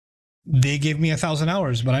they gave me 1,000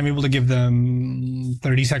 hours, but I'm able to give them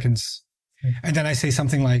 30 seconds. And then I say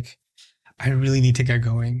something like, I really need to get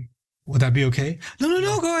going. Would that be okay?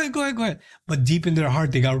 No, go ahead. But deep in their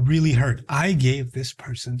heart, they got really hurt. I gave this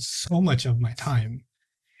person so much of my time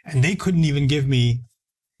and they couldn't even give me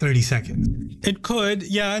 30 seconds. It could,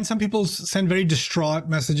 yeah. And some people send very distraught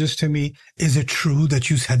messages to me. Is it true that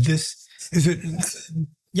you said this? Is it?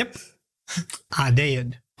 Yep. I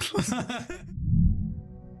did.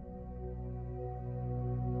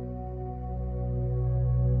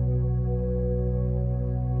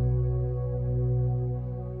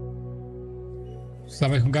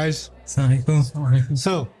 Assalamu alaikum, guys. Assalamu alaikum.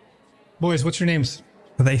 So, boys, what's your names?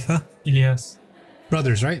 Hudhaifa. Ilyas.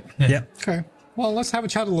 Brothers, right? Yeah. Okay. Well, let's have a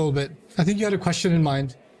chat a little bit. I think you had a question in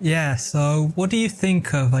mind. Yeah. So what do you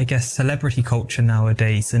think of, I guess, celebrity culture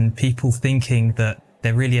nowadays and people thinking that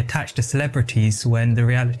they're really attached to celebrities when the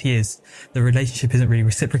reality is the relationship isn't really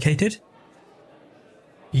reciprocated?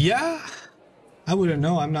 Yeah. I wouldn't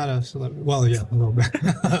know. I'm not a celebrity. Well, yeah, a little bit.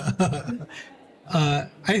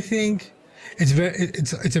 I think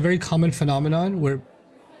it's a very common phenomenon where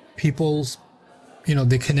people's,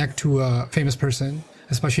 they connect to a famous person.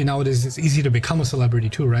 Especially nowadays, it's easy to become a celebrity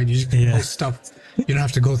too, right? You just post stuff. You don't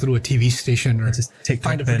have to go through a TV station or just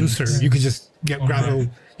find a producer. You could just you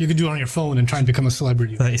could do it on your phone and try and become a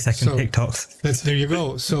celebrity. 30-second TikToks. There you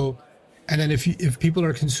go. So, and then if people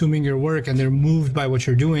are consuming your work and they're moved by what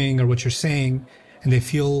you're doing or what you're saying, and they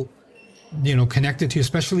feel, connected to you,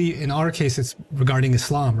 especially in our case, it's regarding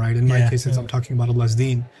Islam, right? In my case, I'm talking about Allah's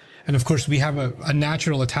deen. And of course, we have a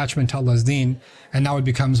natural attachment to Allah's deen. And now it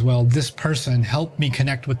becomes, well, this person helped me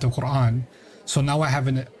connect with the Quran. So now I have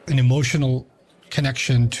an emotional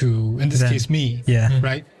connection to, in this case, me. Yeah.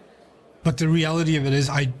 Right? But the reality of it is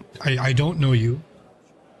I don't know you.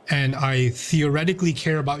 And I theoretically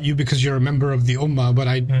care about you because you're a member of the Ummah, but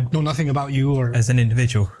I know nothing about you or as an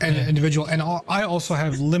individual. And I also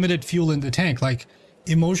have limited fuel in the tank. Like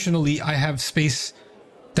emotionally, I have space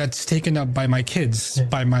that's taken up by my kids,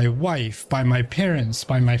 by my wife, by my parents,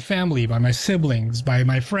 by my family, by my siblings, by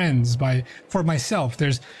my friends, for myself.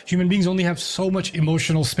 Human beings only have so much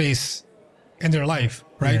emotional space in their life,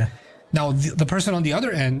 right? Yeah. Now, the person on the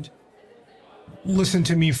other end listened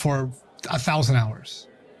to me for 1,000 hours.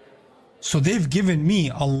 So they've given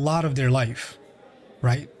me a lot of their life,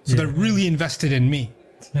 right? So they're really invested in me.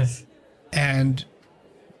 Yes. And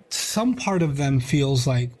some part of them feels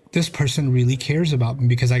like this person really cares about me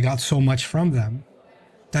because I got so much from them.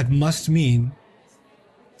 That must mean,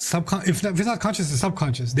 if it's not conscious, it's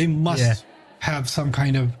subconscious. They must have some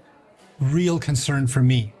kind of real concern for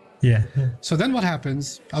me. Yeah. So then what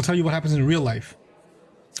happens, I'll tell you what happens in real life.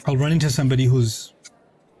 I'll run into somebody who's,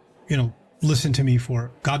 listened to me for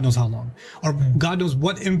God knows how long, or God knows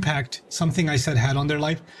what impact something I said had on their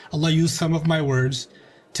life. Allah used some of my words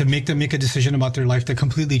to make them make a decision about their life that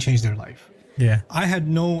completely changed their life. Yeah. I had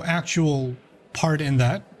no actual part in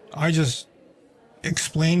that. I just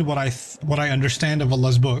explained what I understand of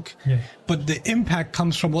Allah's book. Yeah. But the impact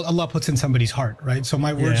comes from what Allah puts in somebody's heart, right? So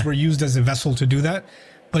my words were used as a vessel to do that,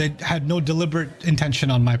 but it had no deliberate intention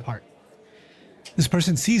on my part. This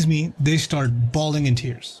person sees me, they start bawling in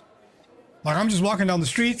tears. Like I'm just walking down the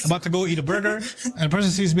street, about to go eat a burger, and a person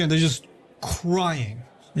sees me and they're just crying.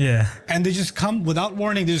 Yeah. And they just come without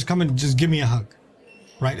warning, they just come and just give me a hug.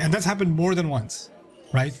 Right? And that's happened more than once.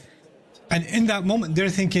 Right? And in that moment, they're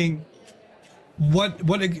thinking,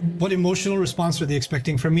 what emotional response are they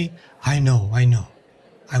expecting from me? I know.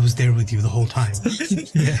 I was there with you the whole time.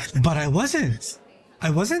 But I wasn't. I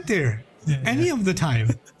wasn't there any of the time.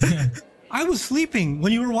 I was sleeping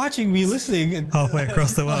when you were watching me, listening. And, halfway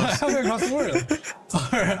across the world. Halfway across the world.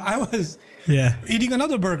 Or I was eating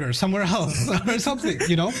another burger somewhere else or something,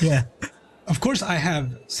 Yeah. Of course, I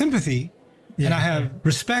have sympathy and I have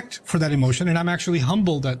respect for that emotion. And I'm actually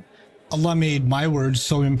humbled that Allah made my words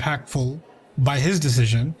so impactful by His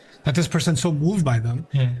decision, that this person's so moved by them.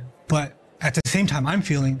 Yeah. But at the same time, I'm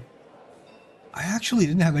feeling, I actually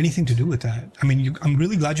didn't have anything to do with that. I mean, I'm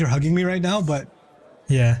really glad you're hugging me right now, but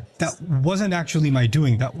that wasn't actually my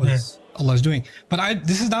doing. That was Allah's doing. But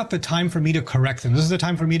this is not the time for me to correct them. This is the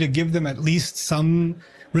time for me to give them at least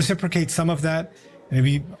reciprocate some of that.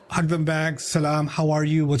 Maybe hug them back. Salam, how are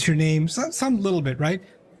you? What's your name? Some little bit, right?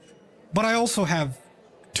 But I also have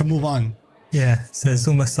to move on. Yeah. So it's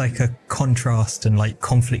almost like a contrast and like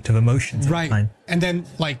conflict of emotions. Right. And then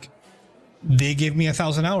they gave me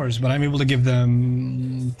 1,000 hours, but I'm able to give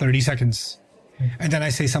them 30 seconds. And then I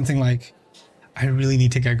say something like, I really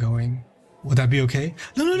need to get going. Would that be okay?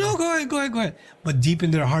 No, go ahead. But deep in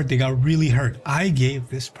their heart, they got really hurt. I gave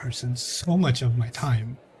this person so much of my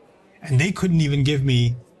time and they couldn't even give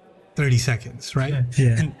me 30 seconds, right?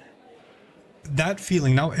 Yeah. And that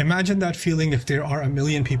feeling, now imagine that feeling if there are a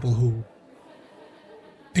million people who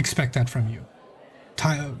expect that from you.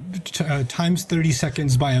 Times 30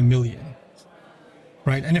 seconds by a million,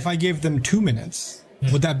 right? And if I gave them 2 minutes,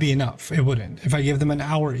 would that be enough? It wouldn't. If I gave them an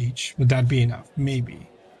hour each, would that be enough? Maybe.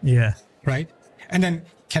 Yeah. Right? And then,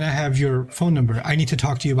 can I have your phone number? I need to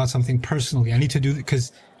talk to you about something personally. I need to do,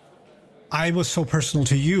 because I was so personal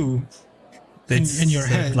to you in your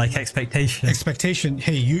head. Like expectation.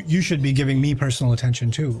 Hey, you should be giving me personal attention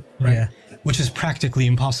too, right? Yeah. Which is practically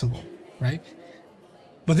impossible, right?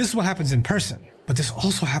 But this is what happens in person. But this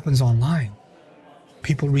also happens online.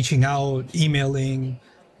 People reaching out, emailing,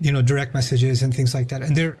 direct messages and things like that.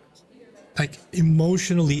 And they're like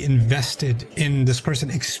emotionally invested in this person,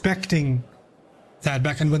 expecting that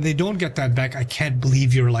back. And when they don't get that back, I can't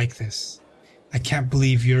believe you're like this. I can't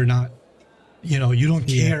believe you're not, you don't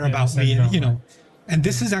care about me, and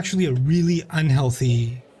this is actually a really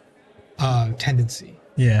unhealthy tendency.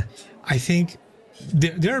 Yeah. I think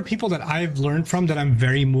there are people that I've learned from that I'm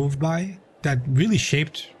very moved by, that really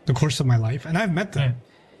shaped the course of my life. And I've met them.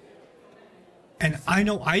 And I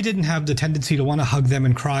know I didn't have the tendency to want to hug them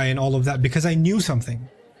and cry and all of that, because I knew something.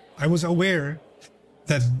 I was aware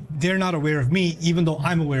that they're not aware of me, even though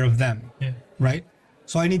I'm aware of them. Yeah. Right?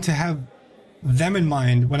 So I need to have them in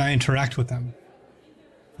mind when I interact with them,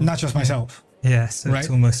 not just myself. Yeah. So it's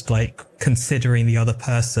almost like considering the other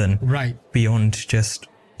person. Right. Beyond just,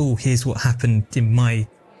 oh, here's what happened in my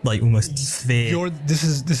almost sphere.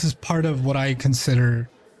 This is part of what I consider,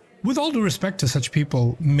 with all due respect to such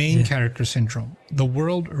people, main character syndrome. The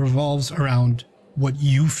world revolves around what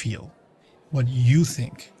you feel, what you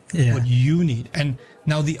think, what you need. And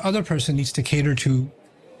now the other person needs to cater to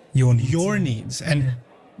your needs. And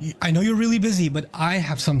I know you're really busy, but I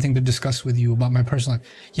have something to discuss with you about my personal life.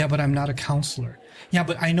 Yeah, but I'm not a counselor. Yeah,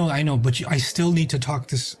 but I know, but I still need to talk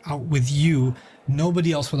this out with you.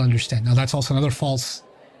 Nobody else will understand. Now that's also another false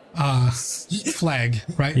flag,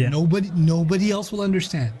 right? Yeah. Nobody else will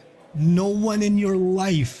understand. No one in your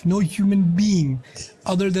life, no human being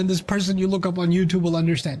other than this person you look up on YouTube will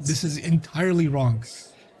understand. This is entirely wrong.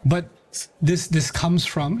 But this comes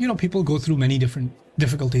from, people go through many different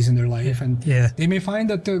difficulties in their life, and they may find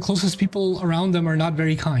that the closest people around them are not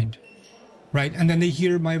very kind, right? And then they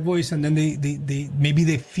hear my voice, and then they maybe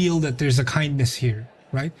they feel that there's a kindness here,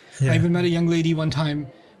 right? I even met a young lady one time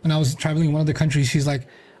when I was traveling in one of the countries. She's like,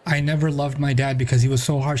 I never loved my dad because he was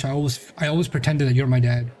so harsh. I always pretended that you're my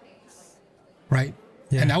dad. Right.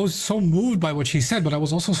 Yeah. And I was so moved by what she said, but I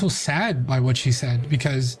was also so sad by what she said,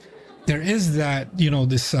 because there is that,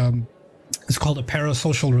 this, it's called a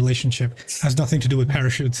parasocial relationship. It has nothing to do with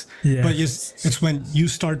parachutes, but it's when you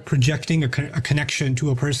start projecting a connection to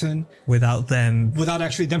a person without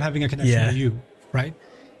actually them having a connection to you. Right.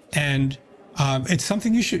 And, it's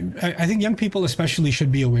something you should, I think young people especially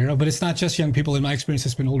should be aware of, but it's not just young people. In my experience,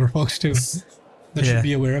 it's been older folks too that should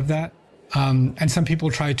be aware of that. And some people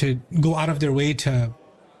try to go out of their way to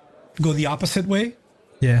go the opposite way.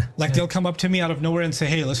 Yeah. Like they'll come up to me out of nowhere and say,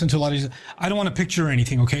 hey, listen to a lot of these. I don't want a picture or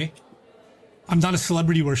anything, okay? I'm not a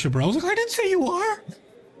celebrity worshiper. I was like, I didn't say you are.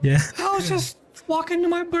 Yeah. I was just walking to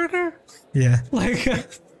my burger. Yeah. Like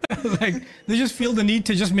they just feel the need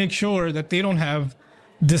to just make sure that they don't have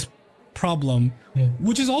this problem,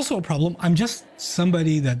 which is also a problem. I'm just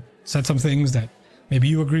somebody that said some things that maybe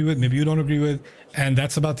you agree with, maybe you don't agree with, and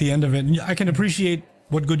that's about the end of it. And I can appreciate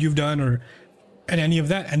what good you've done and any of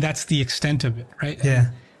that, and that's the extent of it, right? Yeah. And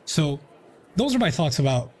so those are my thoughts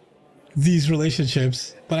about these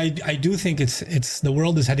relationships. But I do think it's the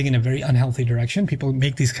world is heading in a very unhealthy direction. People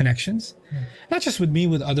make these connections, not just with me,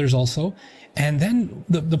 with others also. And then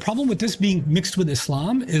the problem with this being mixed with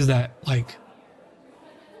Islam is that, like,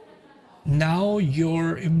 now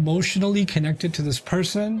you're emotionally connected to this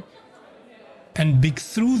person, and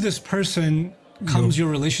through this person comes your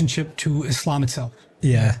relationship to Islam itself.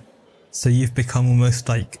 Yeah. So you've become almost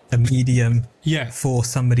like a medium for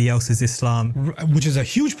somebody else's Islam. Which is a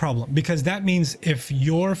huge problem, because that means if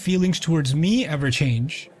your feelings towards me ever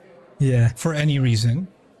change for any reason,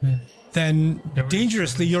 then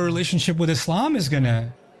dangerously your relationship with Islam is going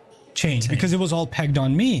to change, because it was all pegged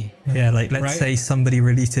on me. Yeah, like let's say somebody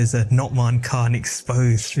releases a Nouman Khan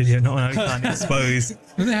exposed video. Nouman Khan exposed.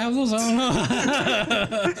 Do they have those? I don't know.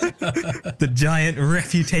 The giant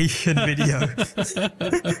refutation video.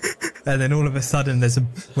 And then all of a sudden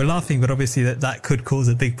we're laughing, but obviously that could cause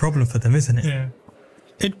a big problem for them, isn't it? Yeah.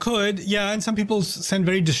 It could, yeah. And some people send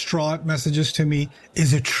very distraught messages to me.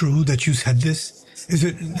 Is it true that you said this? Is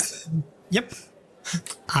it? Yep.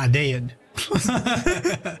 I did.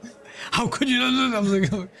 How could you? I was like,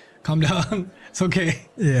 calm down. It's okay.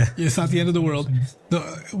 Yeah. It's not the end of the world.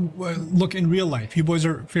 Look, in real life, you boys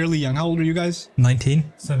are fairly young. How old are you guys?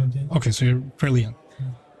 19. 17. Okay, so you're fairly young.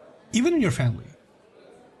 Even in your family,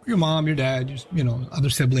 your mom, your dad, other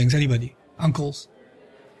siblings, anybody, uncles.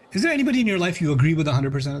 Is there anybody in your life you agree with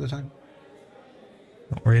 100% of the time?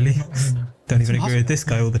 Not really. Don't even agree with this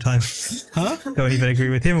guy all the time. Huh? Don't even agree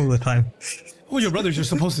with him all the time. Well, your brothers are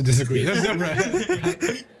supposed to disagree. That's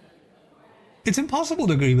different. It's impossible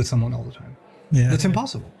to agree with someone all the time. Yeah. That's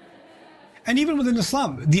impossible. And even within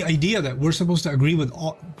Islam, the idea that we're supposed to agree with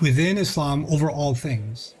within Islam over all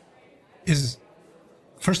things is,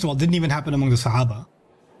 first of all, didn't even happen among the Sahaba.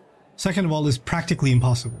 Second of all, is practically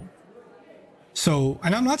impossible. So,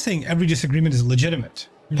 and I'm not saying every disagreement is legitimate.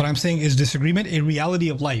 What I'm saying is disagreement a reality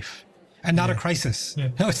of life and not a crisis. Yeah.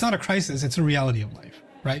 No, it's not a crisis. It's a reality of life,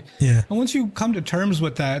 right? Yeah. And once you come to terms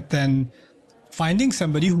with that, then finding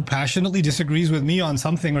somebody who passionately disagrees with me on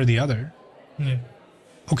something or the other. Yeah.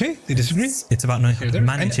 Okay, they disagree. It's about knowing how to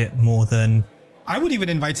manage it more than... I would even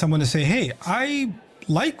invite someone to say, hey, I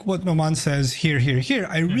like what Nouman says here, here, here.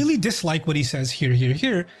 I really dislike what he says here, here,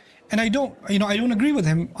 here. And I don't agree with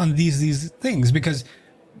him on these things, because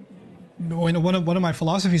one of my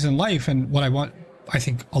philosophies in life, and what I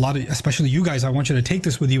think a lot of, especially you guys, I want you to take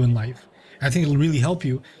this with you in life. I think it'll really help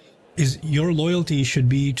you, is your loyalty should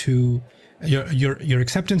be to your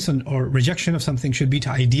acceptance or rejection of something should be to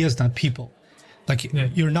ideas, not people. Like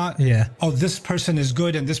you're not, oh, this person is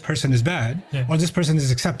good and this person is bad, or this person is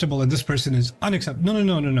acceptable and this person is unacceptable.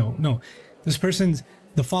 No.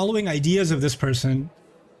 The following ideas of this person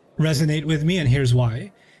resonate with me, and here's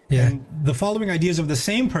why. And the following ideas of the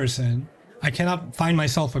same person, I cannot find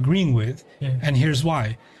myself agreeing with, and here's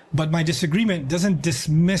why. But my disagreement doesn't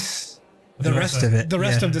dismiss the rest of it. The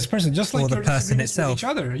rest of this person, just like your person disagreements itself. with each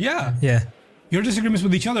other. Yeah. Yeah. Your disagreements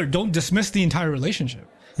with each other don't dismiss the entire relationship.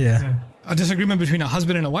 Yeah. A disagreement between a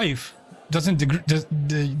husband and a wife doesn't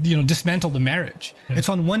dismantle the marriage. It's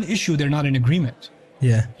on one issue they're not in agreement.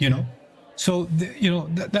 Yeah. So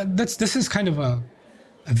this is kind of a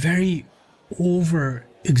very over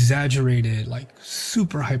exaggerated, like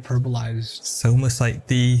super hyperbolized. It's almost like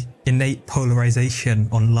the innate polarization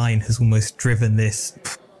online has almost driven this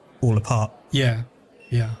all apart. Yeah.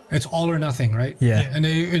 It's all or nothing, right? Yeah. And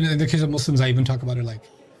in the case of Muslims, I even talk about it like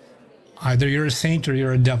either you're a saint or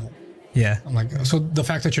you're a devil. Yeah. I'm like, so the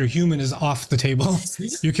fact that you're human is off the table.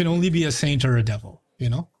 You can only be a saint or a devil,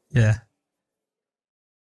 Yeah.